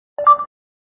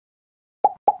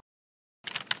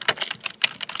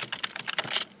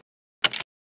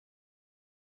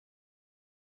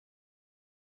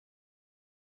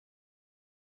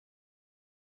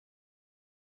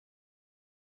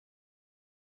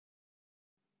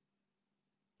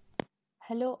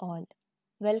Hello all,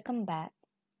 welcome back.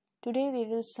 Today we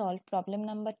will solve problem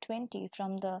number 20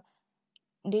 from the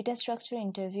data structure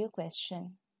interview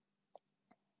question.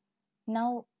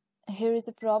 Now here is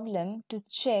a problem to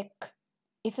check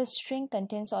if a string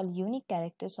contains all unique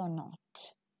characters or not.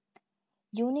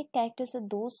 Unique characters are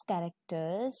those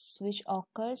characters which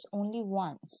occurs only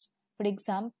once. For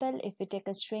example, if we take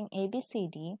a string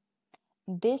ABCD,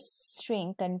 this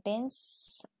string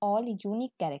contains all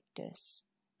unique characters.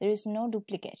 There is no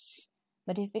duplicates.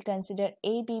 But if we consider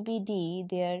ABBD,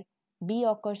 there B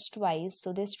occurs twice,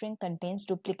 so this string contains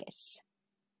duplicates.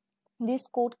 This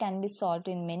code can be solved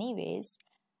in many ways.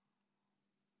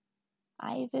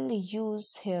 I will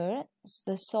use here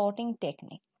the sorting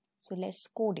technique. So let's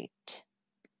code it.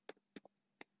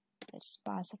 Let's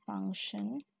pass a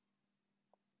function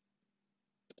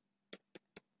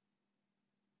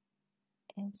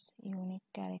as unique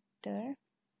character.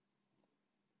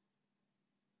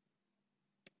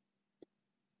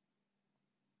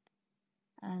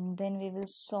 And then we will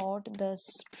sort the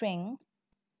string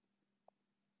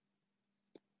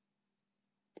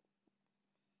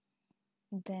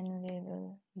then we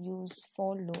will use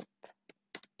for loop.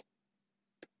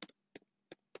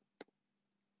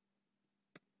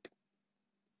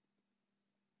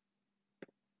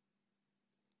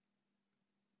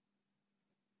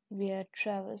 We are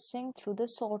traversing through the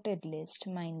sorted list,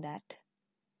 mind that.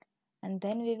 And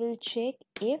then we will check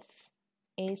if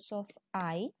s of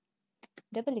I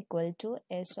double equal to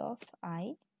s of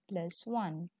I plus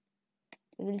 1.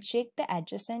 We will check the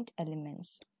adjacent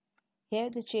elements. Here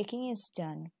the checking is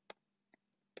done.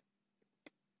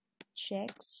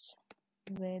 Checks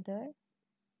whether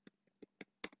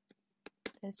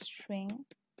the string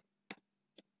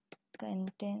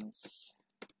contains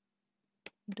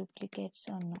duplicates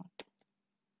or not.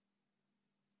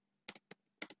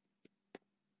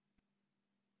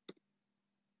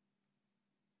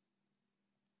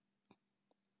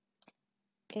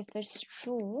 If it's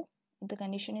true, if the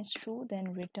condition is true,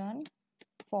 then return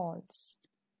false.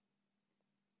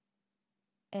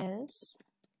 Else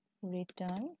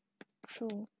return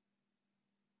true.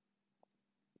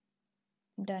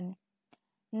 Done.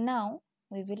 Now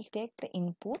we will take the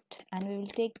input and we will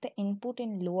take the input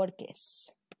in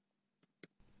lowercase.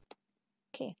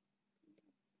 Okay.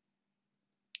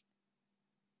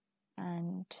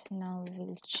 And now we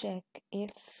will check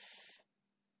if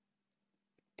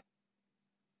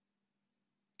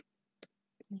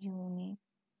unique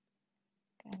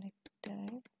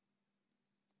character.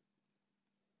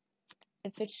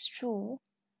 If it's true,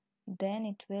 then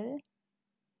it will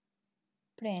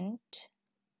print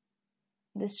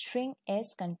the string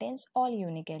S contains all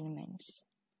unique elements.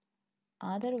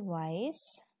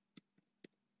 Otherwise,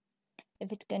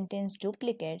 if it contains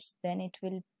duplicates, then it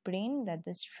will print that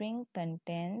the string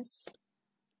contains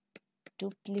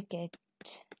duplicate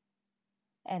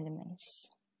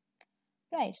elements.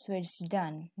 Right, so it's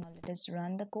done. Now let us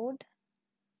run the code.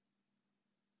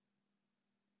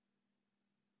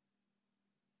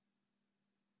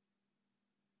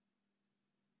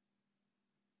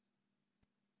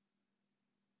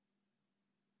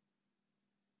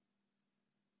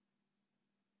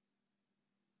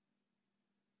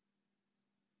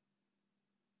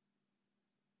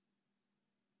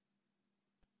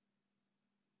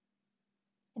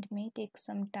 It may take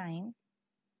some time.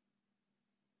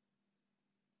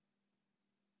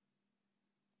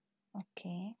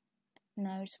 Okay,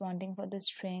 now it's wanting for the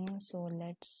string, so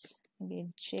let's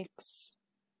give chicks.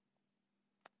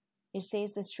 It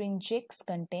says the string chicks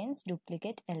contains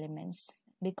duplicate elements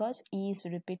because E is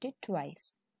repeated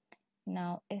twice.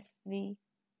 Now if we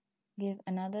give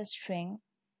another string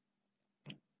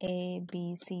A,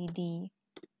 B, C, D,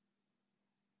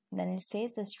 then it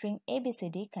says the string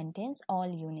ABCD contains all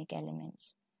unique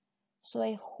elements. So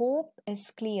I hope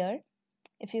it's clear.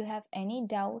 If you have any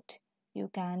doubt, you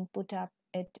can put up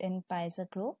it in Pisa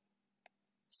group.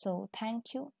 So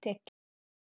thank you. Take care.